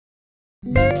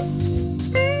In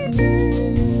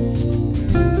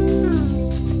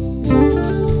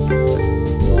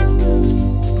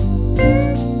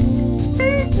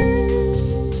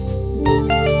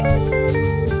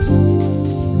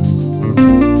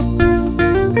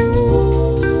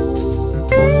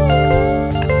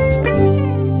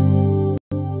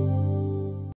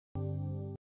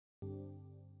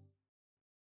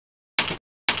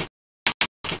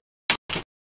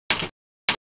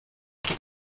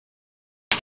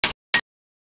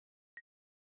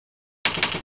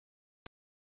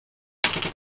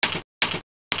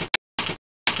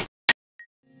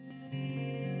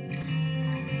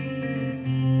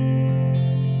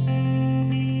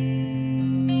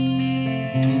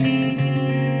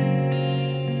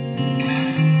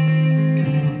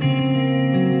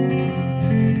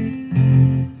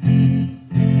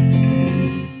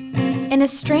a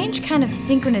strange kind of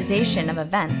synchronization of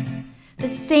events, the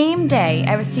same day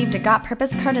I received a Got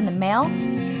Purpose card in the mail,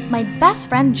 my best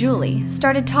friend Julie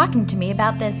started talking to me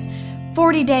about this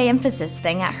 40-day emphasis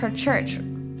thing at her church,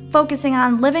 focusing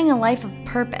on living a life of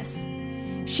purpose.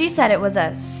 She said it was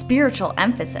a spiritual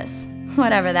emphasis,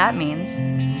 whatever that means.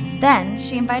 Then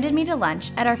she invited me to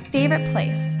lunch at our favorite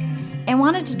place and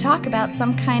wanted to talk about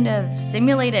some kind of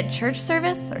simulated church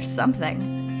service or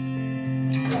something.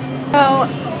 So,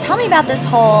 tell me about this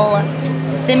whole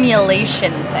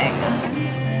simulation thing.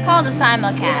 It's called a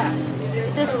simulcast.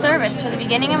 It's a service for the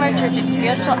beginning of our church's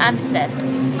spiritual emphasis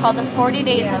called the 40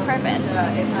 Days of Purpose.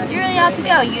 You really ought to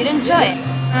go. You'd enjoy it.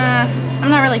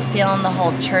 I'm not really feeling the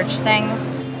whole church thing.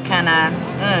 Kinda,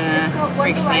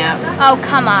 freaks me out. Oh,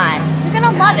 come on. You're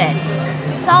gonna love it.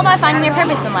 It's all about finding your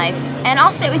purpose in life. And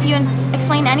I'll sit with you and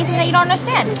explain anything that you don't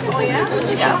understand. You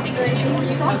should go.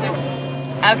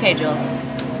 Okay, Jules.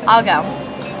 I'll go.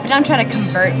 But don't try to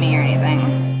convert me or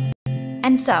anything.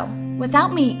 And so,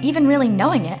 without me even really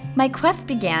knowing it, my quest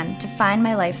began to find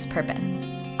my life's purpose.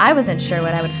 I wasn't sure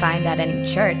what I would find at any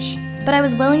church, but I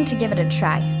was willing to give it a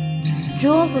try.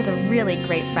 Jules was a really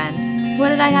great friend. What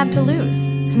did I have to lose?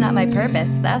 Not my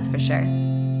purpose, that's for sure.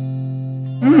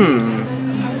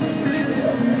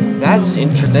 That's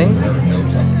interesting.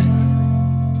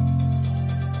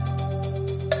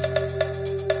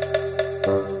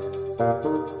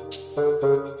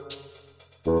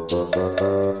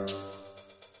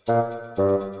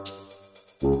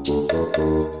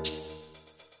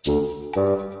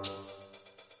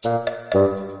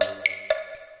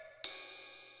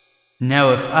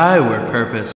 Now if I were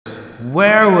purpose,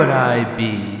 where would I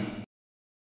be?